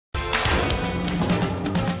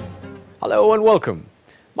Hello and welcome.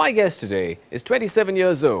 My guest today is 27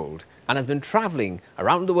 years old and has been traveling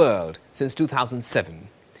around the world since 2007.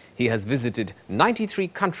 He has visited 93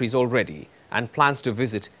 countries already and plans to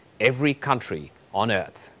visit every country on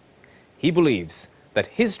earth. He believes that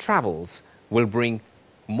his travels will bring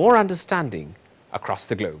more understanding across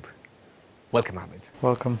the globe. Welcome, Ahmed.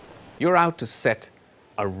 Welcome. You're out to set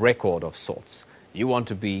a record of sorts. You want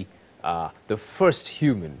to be the first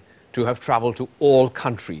human to have traveled to all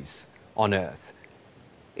countries on earth.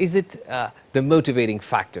 Is it the motivating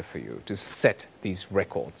factor for you to set these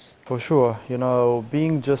records? For sure. You know,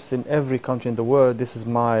 being just in every country in the world, this is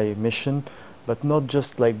my mission, but not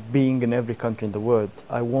just like being in every country in the world.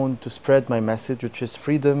 I want to spread my message, which is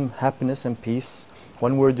freedom, happiness, and peace.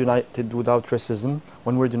 One word united without racism,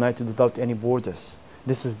 one word united without any borders.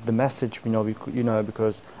 This is the message,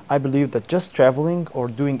 because I believe that just traveling or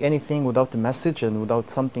doing anything without the message and without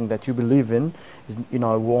something that you believe in, is, it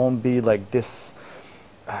won't be like this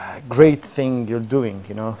great thing you're doing,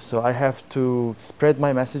 So I have to spread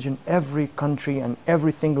my message in every country and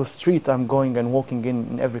every single street I'm going and walking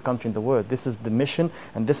in every country in the world. This is the mission,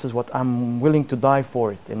 and this is what I'm willing to die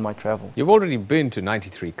for it in my travel. You've already been to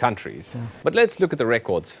 93 countries, but let's look at the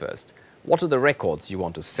records first. What are the records you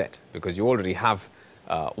want to set? Because you already have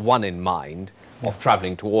one in mind of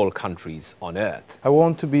traveling to all countries on earth. I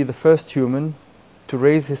want to be the first human to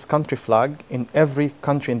raise his country flag in every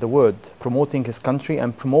country in the world, promoting his country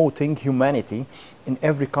and promoting humanity in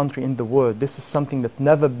every country in the world. This is something that's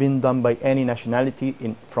never been done by any nationality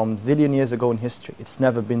from zillion years ago in history. It's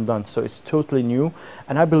never been done, so it's totally new.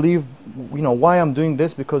 And I believe, why I'm doing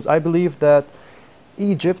this, because I believe that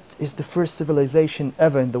Egypt is the first civilization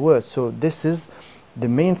ever in the world. So this is the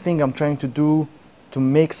main thing I'm trying to do, to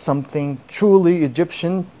make something truly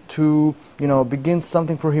Egyptian, to begin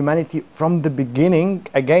something for humanity from the beginning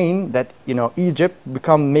again, that Egypt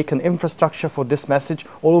make an infrastructure for this message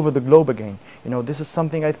all over the globe again. This is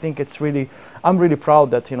something I think I'm really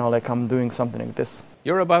proud that I'm doing something like this.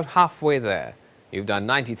 You're about halfway there. You've done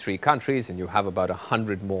 93 countries and you have about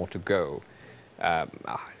 100 more to go.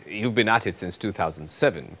 You've been at it since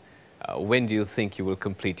 2007. When do you think you will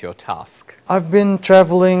complete your task? I've been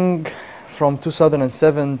traveling from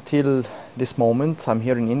 2007 till this moment. I'm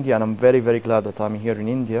here in India, and I'm very, very glad that I'm here in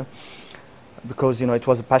India, because it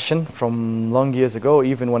was a passion from long years ago.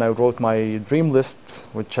 Even when I wrote my dream list,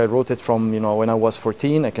 which I wrote it from when I was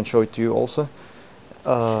 14, I can show it to you also.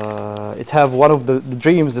 It have one of the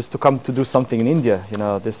dreams is to come to do something in India.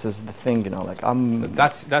 This is the thing. So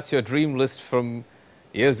that's your dream list from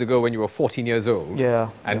years ago when you were 14 years old. Yeah.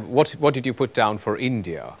 And what did you put down for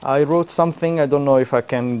India? I wrote something. I don't know if I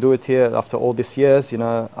can do it here after all these years.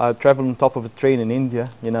 I traveled on top of a train in India.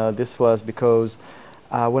 This was because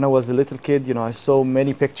when I was a little kid, I saw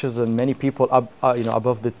many pictures and many people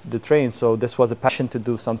above the train. So this was a passion to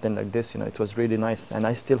do something like this. It was really nice, and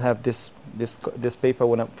I still have this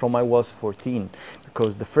paper from I was 14,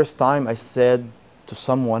 because the first time I said to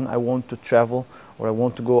someone I want to travel or I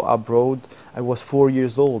want to go abroad, I was 4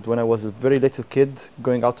 years old, when I was a very little kid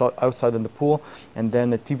going outside in the pool, and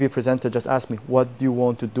then a TV presenter just asked me, what do you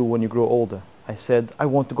want to do when you grow older? I said, I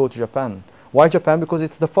want to go to Japan. Why Japan? Because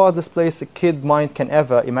it's the farthest place a kid mind can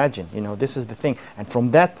ever imagine. This is the thing. And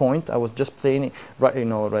from that point, I was just playing,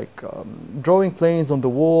 drawing planes on the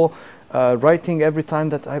wall, writing every time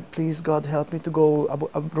that please God help me to go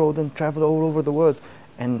abroad and travel all over the world.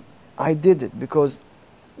 And I did it, because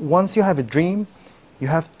once you have a dream, you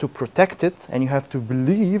have to protect it and you have to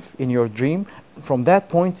believe in your dream. From that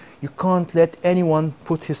point, you can't let anyone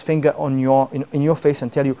put his finger on in your face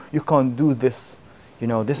and tell you, you can't do this.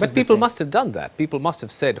 But people must have done that. People must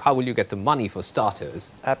have said, how will you get the money for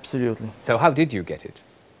starters? Absolutely. So how did you get it?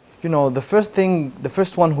 The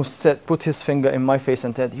first one who put his finger in my face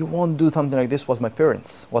and said, you won't do something like this, was my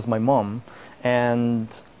parents, was my mom. And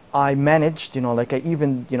I managed,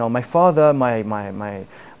 my father,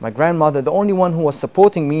 my grandmother, the only one who was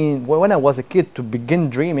supporting me when I was a kid to begin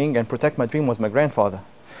dreaming and protect my dream was my grandfather.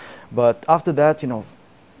 But after that,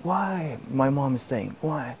 why, my mom is saying,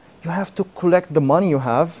 why? You have to collect the money you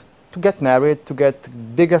have to get married, to get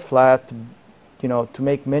bigger flat, to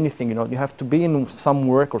make many things. You have to be in some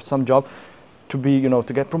work or some job to be,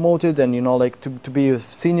 to get promoted and, to be a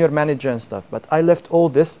senior manager and stuff. But I left all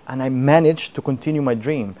this and I managed to continue my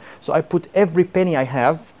dream. So I put every penny I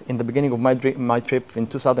have in the beginning of my trip in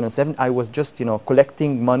 2007. I was just,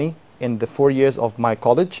 collecting money in the 4 years of my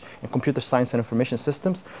college in computer science and information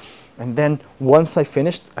systems. And then once I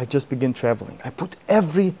finished, I just began traveling. I put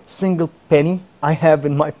every single penny I have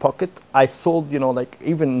in my pocket. I sold, you know, like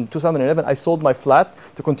even in 2011, I sold my flat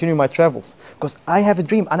to continue my travels. Because I have a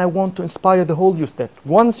dream and I want to inspire the whole youth that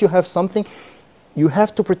once you have something, you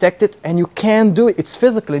have to protect it and you can do it. It's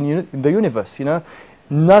physical in the universe, you know.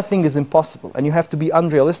 Nothing is impossible and you have to be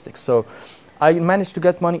unrealistic. So I managed to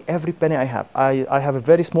get money every penny I have. I have a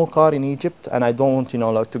very small car in Egypt and I don't want, you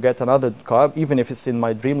know, like to get another car, even if it's in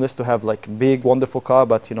my dream list to have like a big, wonderful car,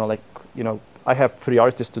 but, you know, like, you know, I have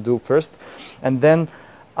priorities to do first. And then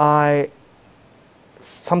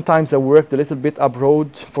sometimes I worked a little bit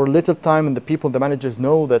abroad for a little time, and the people, the managers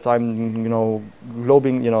know that I'm, you know,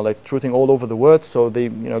 globing, you know, like trouting all over the world. So they,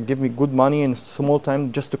 you know, give me good money in small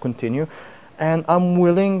time just to continue. And I'm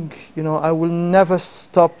willing, you know, I will never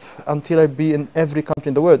stop until I be in every country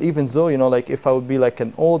in the world. Even though, you know, like if I would be like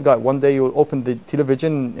an old guy, one day you'll open the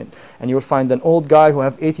television and you'll find an old guy who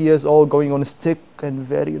have 80 years old going on a stick and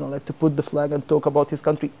very, you know, like to put the flag and talk about his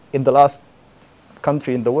country in the last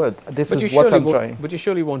country in the world. This is what I'm trying. But you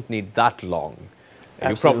surely won't need that long.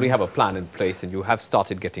 You probably have a plan in place and you have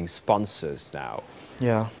started getting sponsors now.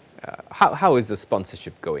 Yeah. How is the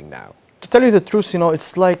sponsorship going now? To tell you the truth, you know,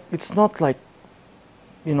 it's not like,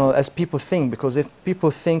 you know, as people think, because if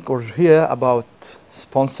people think or hear about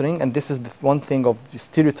sponsoring, and this is the one thing of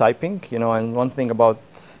stereotyping, you know, and one thing about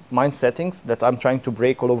mind settings that I'm trying to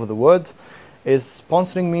break all over the world, is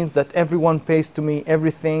sponsoring means that everyone pays to me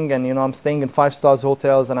everything, and, you know, I'm staying in 5-star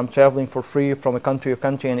hotels and I'm traveling for free from a country to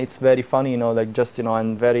country, and it's very funny, you know, like just, you know,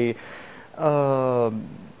 and very,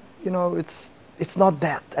 you know, it's not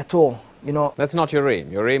that at all. You know, that's not your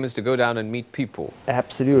aim. Your aim is to go down and meet people.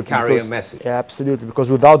 Absolutely. Carry a message. Absolutely.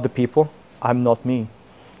 Because without the people, I'm not me.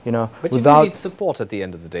 You know, but you do need support at the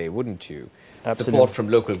end of the day, wouldn't you? Absolutely. Support from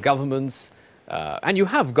local governments. And you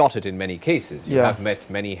have got it in many cases. You have met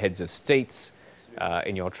many heads of states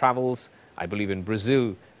in your travels. I believe in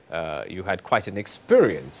Brazil, you had quite an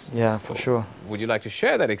experience. Yeah, for sure. Would you like to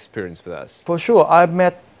share that experience with us? For sure. I've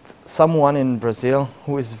met someone in Brazil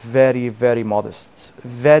who is very, very modest,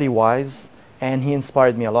 very wise, and he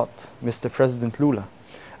inspired me a lot, Mr. President Lula.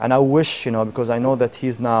 And I wish, you know, because I know that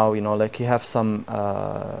he's now, you know, like he have some,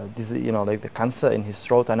 you know, like the cancer in his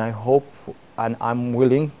throat, and I hope, and I'm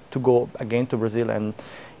willing to go again to Brazil and,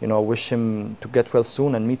 you know, wish him to get well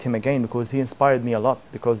soon and meet him again, because he inspired me a lot.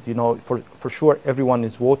 Because, you know, for sure everyone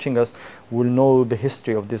is watching us will know the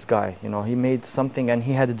history of this guy. You know, he made something and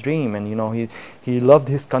he had a dream, and, you know, he loved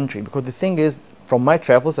his country. Because the thing is, from my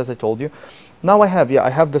travels, as I told you, now I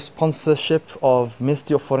have the sponsorship of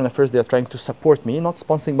Ministry of Foreign Affairs. They are trying to support me, not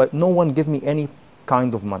sponsoring, but no one give me any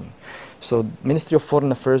kind of money. So Ministry of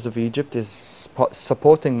Foreign Affairs of Egypt is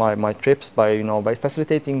supporting my trips by, you know, by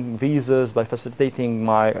facilitating visas, by facilitating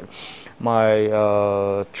my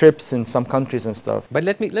trips in some countries and stuff. But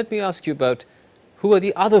let me ask you about who are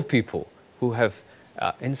the other people who have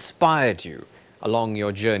inspired you along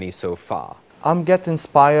your journey so far? I'm getting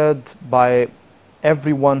inspired by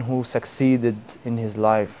everyone who succeeded in his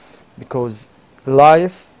life, because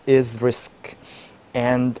life is risk.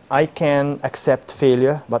 And I can accept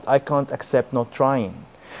failure, but I can't accept not trying.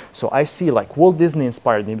 So I see, like, Walt Disney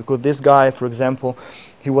inspired me, because this guy, for example,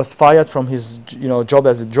 he was fired from his, you know, job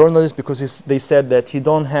as a journalist because they said that he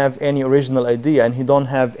don't have any original idea and he don't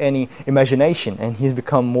have any imagination, and he's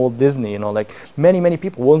become Walt Disney. You know, like many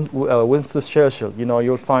people. Winston Churchill. You know,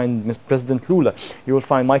 you'll find President Lula. You will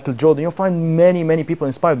find Michael Jordan. You'll find many people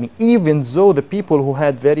inspired me. Even though the people who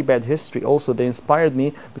had very bad history also, they inspired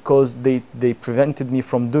me because they prevented me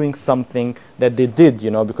from doing something that they did.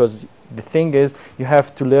 You know, because the thing is, you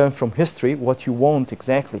have to learn from history what you want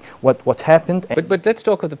exactly, what happened. But let's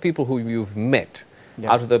talk of the people who you've met.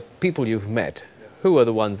 Yeah. Out of the people you've met, who are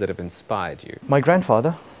the ones that have inspired you? My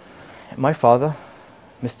grandfather, my father,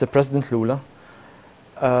 Mr. President Lula,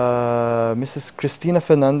 Mrs. Cristina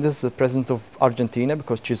Fernandez, the president of Argentina,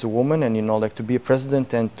 because she's a woman, and, you know, like to be a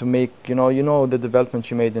president and to make, you know the development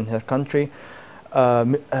she made in her country.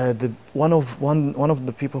 One of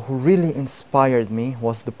the people who really inspired me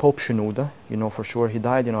was the Pope Shenouda. You know, for sure he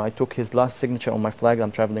died. You know, I took his last signature on my flag.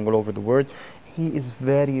 I'm traveling all over the world. He is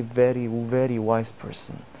very wise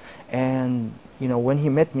person. And, you know, when he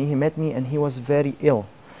met me and he was very ill.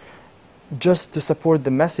 Just to support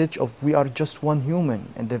the message of we are just one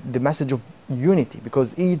human, and the message of unity.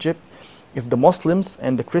 Because Egypt, if the Muslims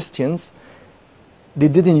and the Christians, they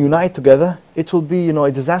didn't unite together, it will be, you know,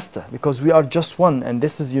 a disaster, because we are just one, and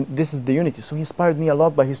this is the unity. So he inspired me a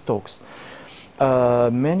lot by his talks.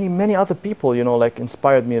 Many other people, you know, like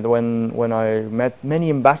inspired me when I met many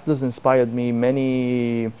ambassadors. Inspired me,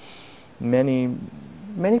 many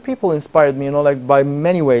many people inspired me, you know, like by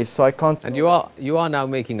many ways. So I can't. And you are now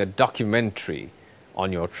making a documentary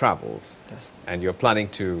on your travels. Yes. And you're planning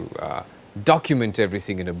to document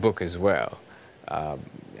everything in a book as well.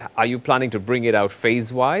 Are you planning to bring it out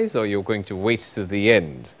phase-wise, or you're going to wait to the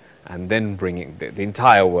end and then bring the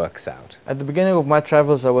entire works out? At the beginning of my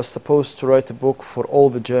travels, I was supposed to write a book for all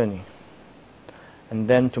the journey, and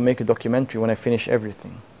then to make a documentary when I finish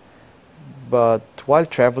everything. But while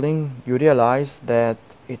traveling, you realize that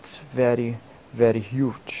it's very, very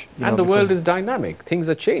huge. And the world is dynamic. Things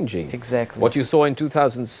are changing. Exactly. What you saw in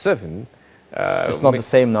 2007... it's not the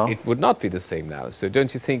same now. It would not be the same now. So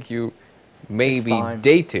don't you think you may It's be time.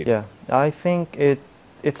 dated? Yeah, I think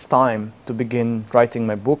it's time to begin writing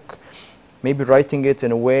my book. Maybe writing it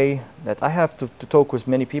in a way that I have to talk with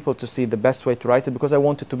many people to see the best way to write it, because I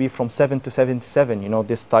want it to be from 7 to 77, you know,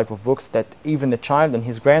 this type of books that even a child and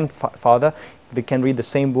his grandfather, they can read the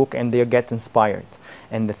same book and they get inspired.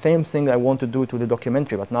 And the same thing I want to do to the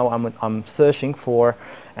documentary, but now I'm searching for,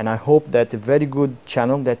 and I hope that a very good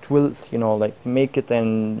channel that will, you know, like make it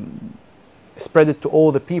and spread it to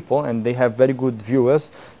all the people, and they have very good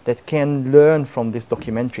viewers that can learn from these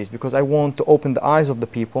documentaries, because I want to open the eyes of the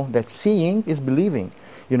people that seeing is believing.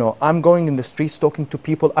 You know, I'm going in the streets talking to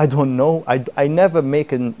people I don't know. I never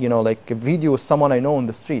make an, you know, like a video with someone I know on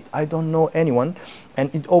the street. I don't know anyone,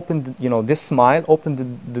 and it opened, you know, this smile opened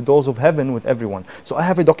the doors of heaven with everyone. So I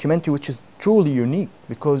have a documentary which is truly unique,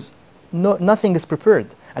 because nothing is prepared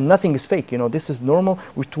and nothing is fake. You know, this is normal.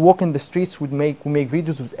 We walk in the streets, we make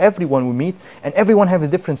videos with everyone we meet, and everyone have a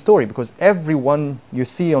different story, because everyone you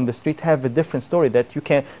see on the street have a different story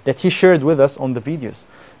that he shared with us on the videos.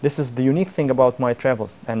 This is the unique thing about my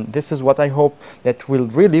travels, and this is what I hope that will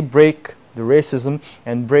really break the racism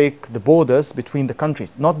and break the borders between the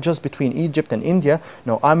countries, not just between Egypt and India.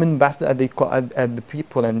 No, I'm ambassador at the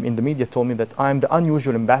people and in the media told me that I'm the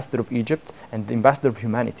unusual ambassador of Egypt and the ambassador of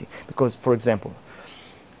humanity. Because, for example,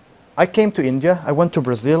 I came to India, I went to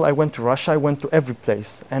Brazil, I went to Russia, I went to every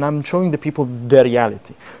place, and I'm showing the people their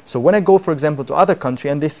reality. So when I go, for example, to other country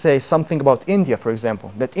and they say something about India, for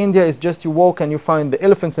example, that India is just you walk and you find the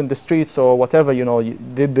elephants in the streets or whatever, you know,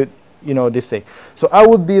 you know, they say. So I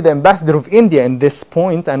would be the ambassador of India in this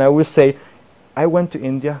point, and I will say, I went to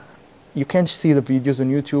India. You can see the videos on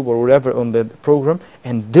YouTube or whatever on the program,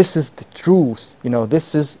 and this is the truth. You know,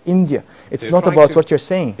 this is India. It's not about what you're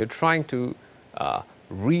saying. You're trying to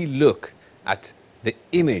re-look at the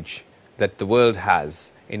image that the world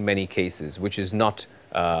has in many cases, which is not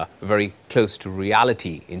very close to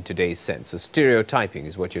reality in today's sense. So stereotyping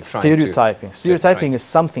is what you're trying to... Stereotyping is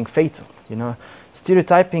something fatal, you know.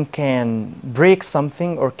 Stereotyping can break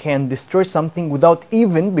something or can destroy something without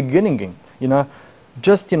even beginning, you know.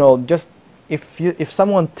 Just, you know, just if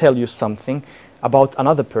someone tell you something about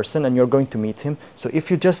another person and you're going to meet him, so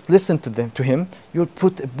if you just listen to him, you'll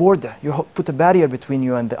put a border, you put a barrier between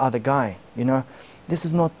you and the other guy, you know. This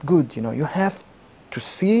is not good, you know. You have to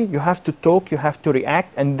see, you have to talk, you have to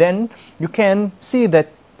react, and then you can see that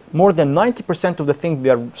more than 90% of the things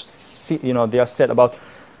they are said about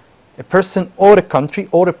a person or a country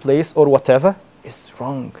or a place or whatever is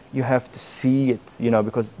wrong. You have to see it, you know,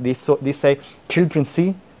 because they say children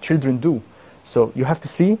see, children do. So you have to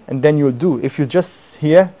see and then you'll do. If you just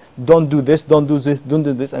hear, don't do this, don't do this, don't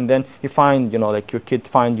do this, and then you find, you know, like your kid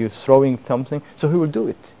find you throwing something, so he will do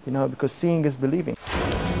it, you know, because seeing is believing.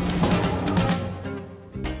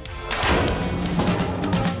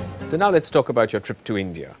 So now let's talk about your trip to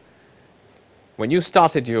India. When you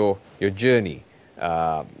started your journey,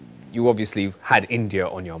 you obviously had India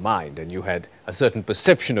on your mind and you had a certain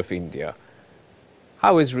perception of India.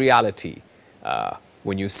 How is reality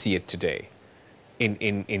when you see it today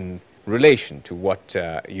in relation to what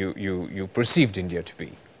you perceived India to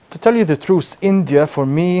be? To tell you the truth, India for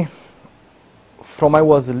me, from I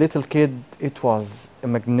was a little kid, it was a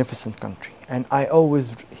magnificent country. And I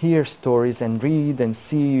always hear stories and read and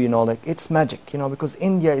see, you know, like it's magic, you know, because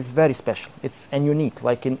India is very special. It's and unique,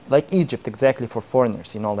 like Egypt, exactly, for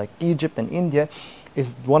foreigners, you know, like Egypt and India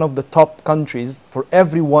is one of the top countries for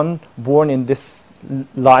everyone born in this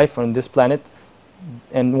life on this planet,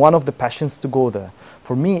 and one of the passions to go there.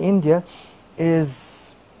 For me, India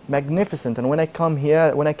is magnificent, and when I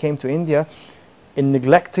came to India, in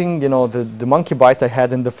neglecting, you know, the monkey bite I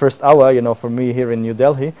had in the first hour, you know, for me here in New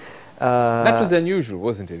Delhi. That was unusual,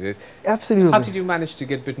 wasn't it? Absolutely. How did you manage to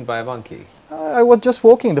get bitten by a monkey? I was just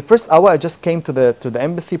walking. The first hour I just came to the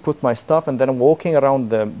embassy, put my stuff, and then I'm walking around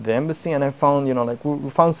the embassy, and I found, you know, like we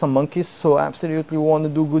found some monkeys, so absolutely we want to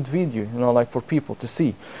do good video, you know, like for people to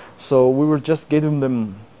see. So we were just giving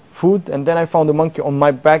them food, and then I found a monkey on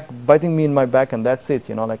my back, biting me in my back, and that's it,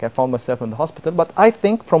 you know, like I found myself in the hospital. But I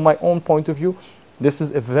think from my own point of view, this is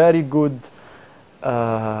a very good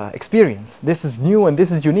experience. This is new and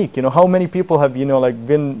this is unique. You know, how many people have, you know, like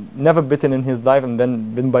been never bitten in his life and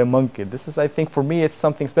then been by a monkey? This is, I think, for me, it's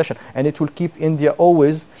something special, and it will keep India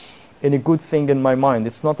always in a good thing in my mind.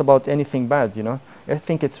 It's not about anything bad, you know. I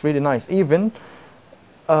think it's really nice, even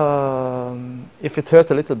if it hurt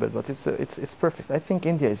a little bit, but it's perfect. I think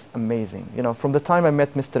India is amazing. You know, from the time I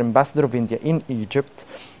met Mr. Ambassador of India in Egypt,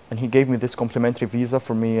 and he gave me this complimentary visa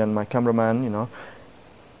for me and my cameraman, you know,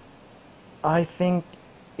 I think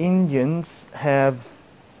Indians have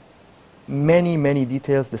many, many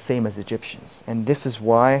details the same as Egyptians, and this is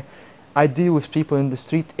why I deal with people in the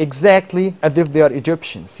street exactly as if they are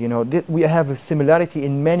Egyptians. You know, we have a similarity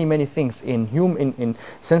in many, many things, in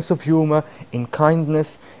sense of humor, in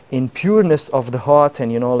kindness, in pureness of the heart,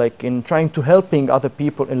 and, you know, like in trying to helping other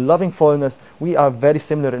people, in loving foreigners. We are very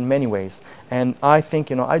similar in many ways, and I think,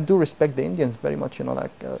 you know, I do respect the Indians very much. You know,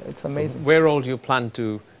 like it's amazing. So where all do you plan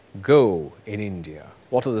to go in India?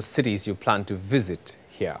 What are the cities you plan to visit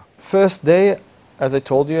here? First day, as I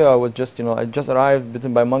told you, I was just, you know, I just arrived,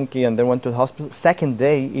 bitten by a monkey, and then went to the hospital. Second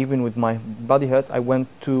day, even with my body hurt, I went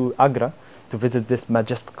to Agra to visit this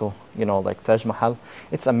majestical, you know, like Taj Mahal.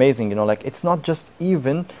 It's amazing, you know, like it's not just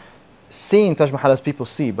even seeing Taj Mahal as people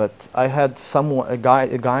see, but I had a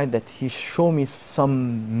guy that he showed me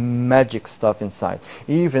some magic stuff inside.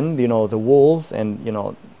 Even, you know, the walls, and, you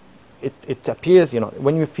know, it appears, you know,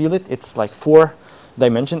 when you feel it, it's like 4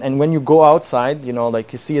 dimension, and when you go outside, you know,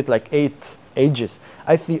 like you see it like 8 ages.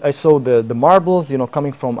 I saw the marbles, you know,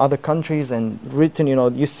 coming from other countries and written, you know,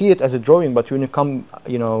 you see it as a drawing, but when you come,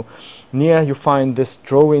 you know, near, you find this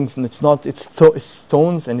drawings, and it's not, it's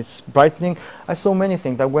stones, and it's brightening. I saw many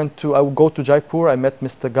things. I would go to Jaipur. I met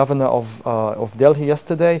Mr. Governor of Delhi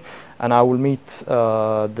yesterday, and I will meet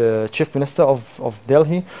the Chief Minister of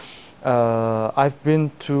Delhi. I've been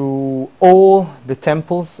to all the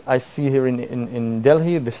temples I see here in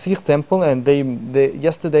Delhi, the Sikh temple, and they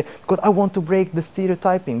yesterday, because I want to break the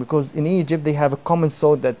stereotyping, because in Egypt they have a common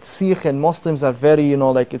thought that Sikh and Muslims are very, you know,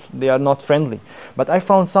 like they are not friendly. But I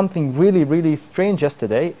found something really, really strange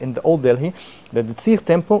yesterday in the old Delhi, that the Sikh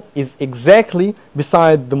temple is exactly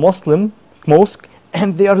beside the Muslim mosque,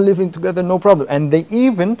 and they are living together, no problem. And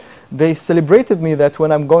they celebrated me that when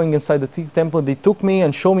I'm going inside the Sikh temple, they took me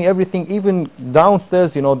and showed me everything, even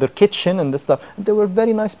downstairs, you know, their kitchen and this stuff. And they were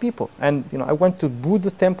very nice people. And, you know, I went to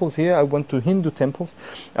Buddhist temples here, I went to Hindu temples,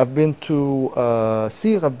 I've been to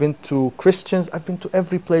Sikh, I've been to Christians, I've been to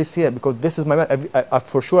every place here, because this is my,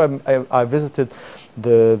 for sure I visited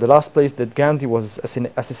the last place that Gandhi was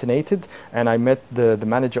assassinated, and I met the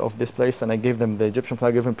manager of this place, and I gave them the Egyptian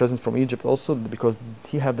flag, I gave him a present from Egypt also, because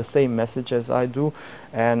he had the same message as I do.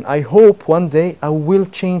 And I hope one day I will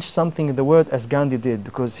change something in the world as Gandhi did,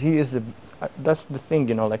 because he is that's the thing,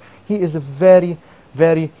 you know, like he is a very,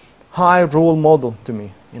 very high role model to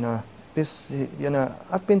me, you know. You know,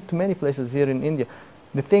 I've been to many places here in India.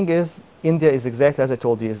 The thing is, India is exactly as I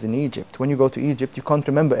told you, is in Egypt. When you go to Egypt, you can't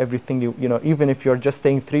remember everything, you know, even if you're just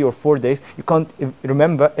staying 3 or 4 days, you can't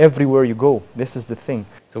remember everywhere you go. This is the thing.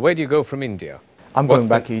 So where do you go from India? I'm going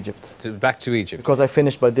back to Egypt. Back to Egypt. Because I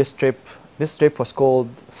finished by this trip. This trip was called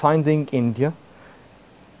Finding India,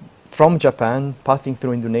 from Japan, passing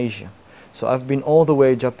through Indonesia. So I've been all the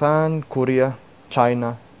way Japan, Korea,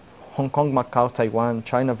 China, Hong Kong, Macau, Taiwan,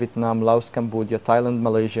 China, Vietnam, Laos, Cambodia, Thailand,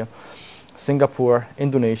 Malaysia, Singapore,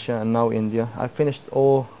 Indonesia, and now India. I finished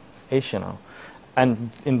all Asia now. And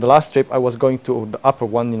in the last trip, I was going to the upper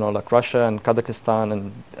one, you know, like Russia and Kazakhstan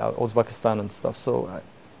and Uzbekistan and stuff. So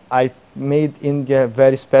I made India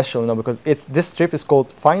very special, you know, because this trip is called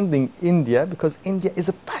Finding India, because India is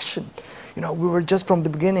a passion. You know, we were just from the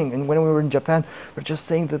beginning, and when we were in Japan, we're just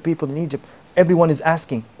saying to the people in Egypt, everyone is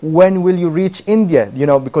asking, when will you reach India? You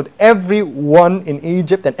know, because everyone in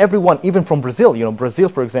Egypt, and everyone, even from Brazil, you know, Brazil,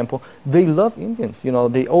 for example, they love Indians. You know,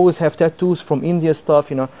 they always have tattoos from India stuff,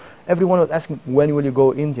 you know. Everyone was asking, when will you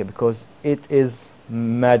go India? Because it is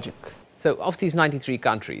magic. So of these 93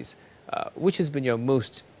 countries, which has been your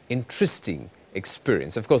most interesting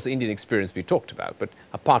experience? Of course, the Indian experience we talked about, but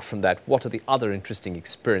apart from that, what are the other interesting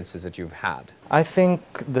experiences that you've had? I think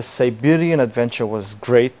the Siberian adventure was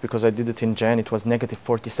great because I did it in Jan. It was negative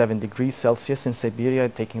 47 degrees Celsius in Siberia,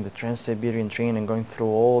 taking the Trans-Siberian train and going through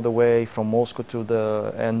all the way from Moscow to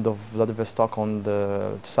the end of Vladivostok on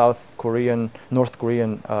the North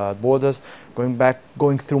Korean borders, going back,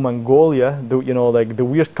 going through Mongolia, like the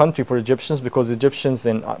weird country for Egyptians, because Egyptians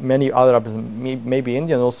and many other Arabs, maybe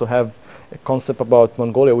Indians, also have a concept about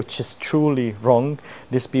Mongolia, which is truly wrong.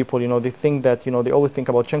 These people, they think that, they always think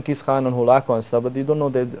about Genghis Khan and Holako and stuff, but they don't know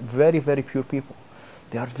they're very, very pure people.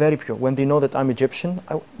 They are very pure. When they know that I'm Egyptian,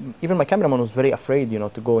 even my cameraman was very afraid,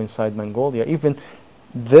 to go inside Mongolia. Even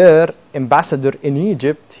their ambassador in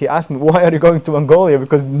Egypt, he asked me, why are you going to Mongolia?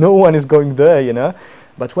 Because no one is going there,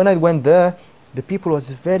 But when I went there, the people was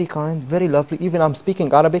very kind, very lovely. Even I'm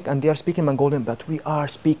speaking Arabic and they are speaking Mongolian, but we are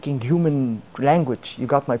speaking human language. You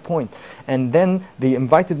got my point. And then they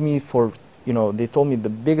invited me for, they told me the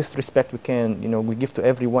biggest respect we can, we give to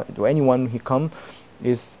everyone, to anyone who come,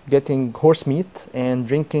 is getting horse meat and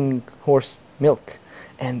drinking horse milk.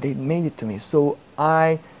 And they made it to me. So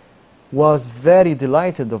I was very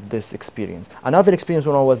delighted of this experience. Another experience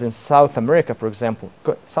when I was in South America, for example.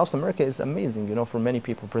 South America is amazing, for many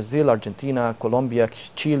people. Brazil, Argentina, Colombia,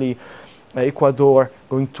 Chile, Ecuador,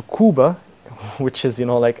 going to Cuba, which is,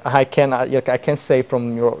 I can say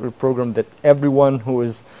from your program that everyone who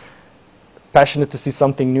is passionate to see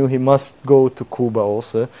something new, he must go to Cuba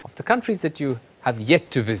also. Of the countries that you have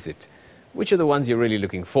yet to visit, which are the ones you're really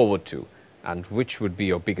looking forward to, and which would be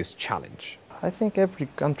your biggest challenge? I think every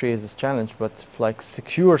country is a challenge, but like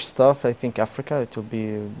secure stuff, I think Africa will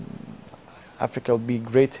be a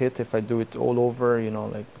great hit if I do it all over,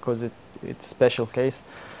 because it's special case.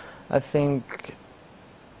 I think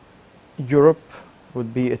Europe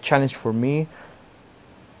would be a challenge for me,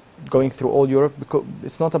 going through all Europe, because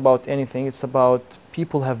it's not about anything, it's about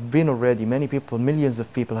people have been already, many people, millions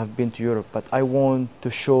of people have been to Europe, but I want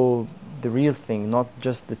to show the real thing, not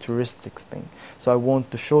just the touristic thing. So I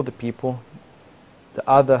want to show the people the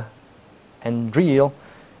other and real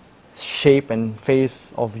shape and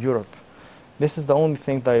face of Europe. This is the only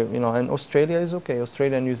thing that, and Australia is okay.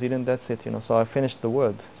 Australia and New Zealand, that's it, so I finished the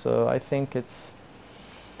world. So I think it's...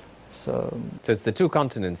 So it's the two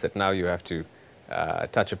continents that now you have to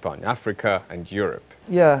touch upon, Africa and Europe.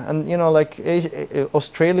 Yeah, and like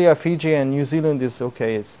Australia, Fiji and New Zealand is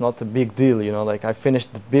okay. It's not a big deal, like I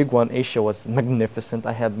finished the big one. Asia was magnificent.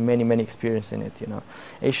 I had many, many experience in it,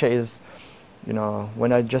 Asia is...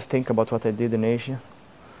 when I just think about what I did in Asia,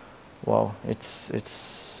 wow, it's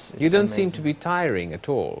You don't amazing. seem to be tiring at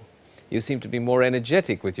all. You seem to be more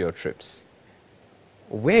energetic with your trips.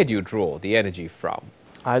 Where do you draw the energy from?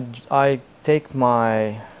 I take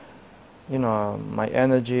my, my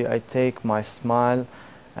energy, I take my smile,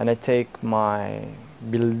 and I take my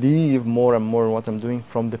believe more and more in what I'm doing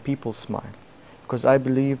from the people's smile. Because I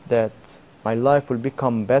believe that my life will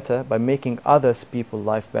become better by making others people's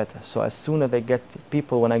life better. So as soon as I get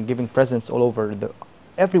people, when I'm giving presents all over,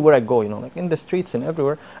 everywhere I go, like in the streets and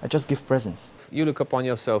everywhere, I just give presents. You look upon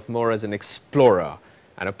yourself more as an explorer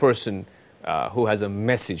and a person who has a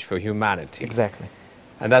message for humanity. Exactly.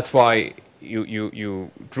 And that's why you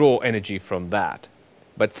draw energy from that.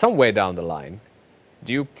 But somewhere down the line,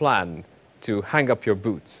 do you plan to hang up your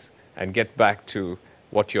boots and get back to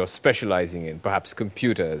what you're specializing in, perhaps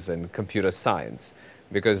computers and computer science?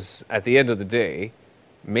 Because at the end of the day,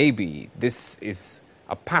 maybe this is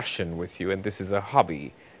a passion with you and this is a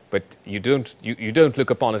hobby, but you don't look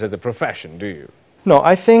upon it as a profession, do you? No,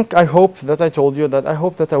 I hope that I told you that I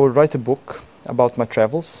hope that I will write a book about my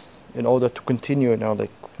travels in order to continue,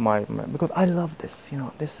 like because I love this,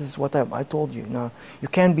 this is what I told you, you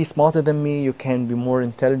can be smarter than me, you can be more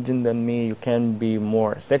intelligent than me, you can be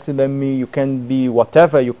more sexy than me, you can be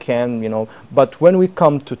whatever you can, but when we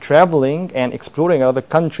come to traveling and exploring another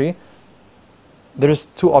country, there is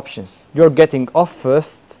two options. You're getting off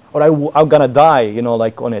first, or I'm gonna die,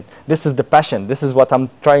 like on it. This is the passion. This is what I'm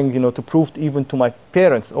trying, to prove even to my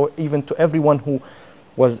parents or even to everyone who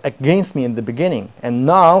was against me in the beginning. And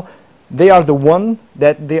now they are the one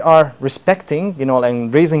that they are respecting,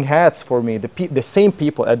 and raising hats for me. The same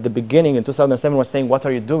people at the beginning in 2007 was saying, "What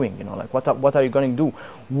are you doing? Like what are you going to do?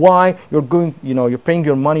 Why you're going? You're paying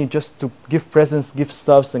your money just to give presents, give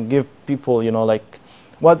stuffs, and give people, like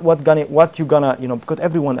what you gonna, because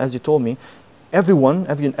everyone, as you told me, everyone,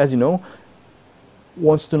 as you know,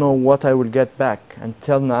 wants to know what I will get back.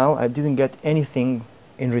 Until now, I didn't get anything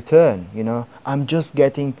in return. I'm just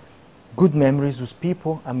getting good memories with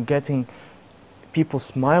people. I'm getting people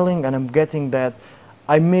smiling, and I'm getting that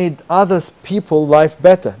I made others people life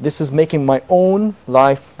better. This is making my own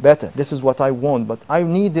life better. This is what I want, but I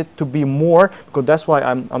need it to be more, because that's why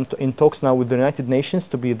I'm in talks now with the United Nations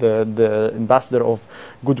to be the ambassador of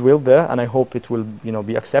goodwill there, and I hope it will, you know,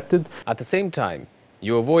 be accepted. At the same time,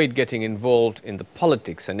 you avoid getting involved in the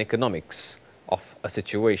politics and economics of a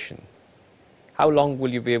situation. How long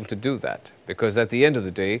will you be able to do that? Because at the end of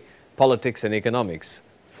the day, politics and economics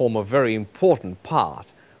form a very important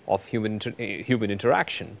part of human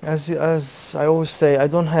interaction. As I always say, I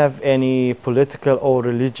don't have any political or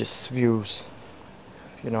religious views.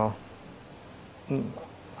 You know,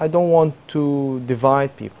 I don't want to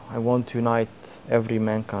divide people. I want to unite every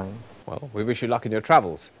mankind. Well, we wish you luck in your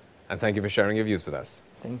travels, and thank you for sharing your views with us.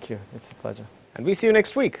 Thank you. It's a pleasure. And we see you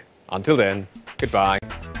next week. Until then, goodbye.